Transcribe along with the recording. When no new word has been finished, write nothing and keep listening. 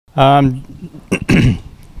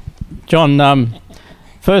John,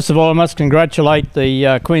 first of all, I must congratulate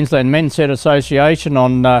the Queensland Men's Shed Association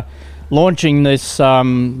on launching this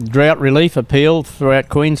drought relief appeal throughout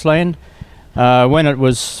Queensland. When it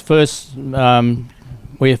was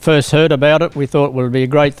we first heard about it, we thought it would be a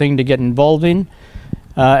great thing to get involved in.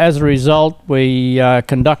 As a result, we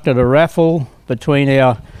conducted a raffle between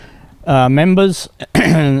our members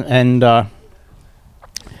and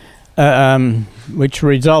which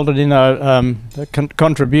resulted in a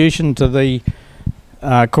contribution to the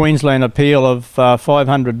Queensland appeal of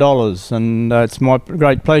 $500, and it's my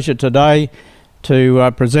great pleasure today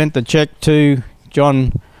to present the cheque to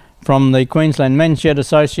John from the Queensland Men's Shed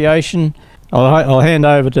Association. I'll hand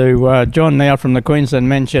over to John now from the Queensland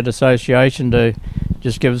Men's Shed Association to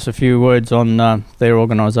just give us a few words on their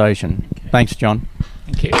organisation. Okay. Thanks, John.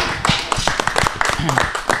 Thank you.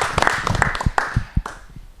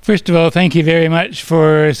 First of all, thank you very much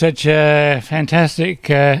for such a fantastic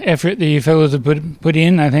effort that you fellows have put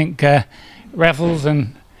in. I think raffles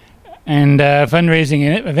and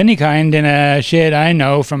fundraising of any kind in a shed, I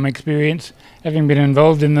know from experience, having been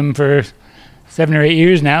involved in them for 7 or 8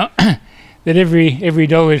 years now, that every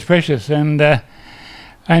dollar is precious. And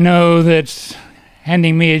I know that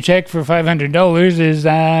handing me a check for $500 is,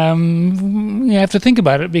 you have to think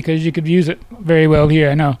about it, because you could use it very well here,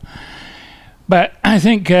 I know. But I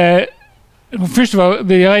think, first of all,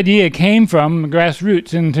 the idea came from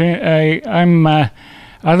grassroots. And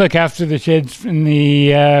I look after the sheds in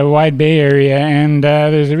the Wide Bay area, and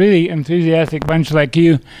there's a really enthusiastic bunch like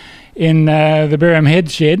you in the Burham Head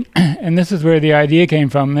shed, and this is where the idea came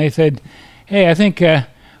from. They said, hey, I think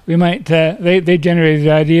we might, they generated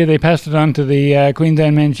the idea, they passed it on to the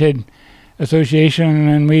Queensland Men's Shed Association,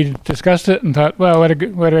 and we discussed it and thought, well,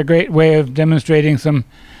 what a great way of demonstrating some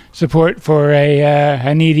support for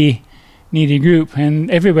a needy group,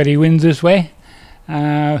 and everybody wins this way.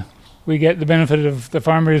 We get the benefit of the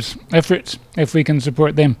farmers' efforts if we can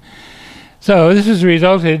support them. So this has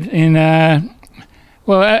resulted in,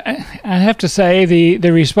 well, I have to say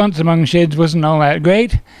the response among sheds wasn't all that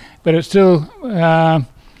great, but it's still,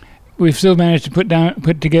 we've still managed to put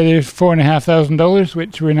together $4,500,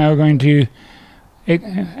 which we're now going to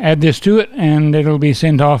add this to it, and it'll be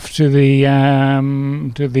sent off to the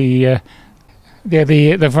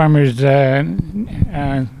farmers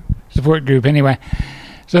support group anyway.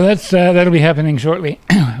 So that'll be happening shortly.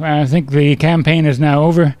 I think the campaign is now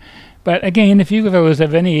over, but again, if you fellows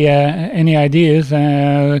have any ideas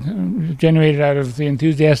generated out of the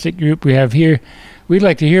enthusiastic group we have here, we'd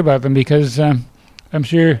like to hear about them, because I'm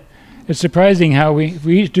sure it's surprising how if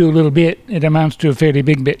we each do a little bit, it amounts to a fairly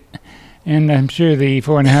big bit. And I'm sure the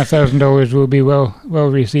 $4,500 will be well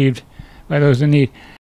received by those in need.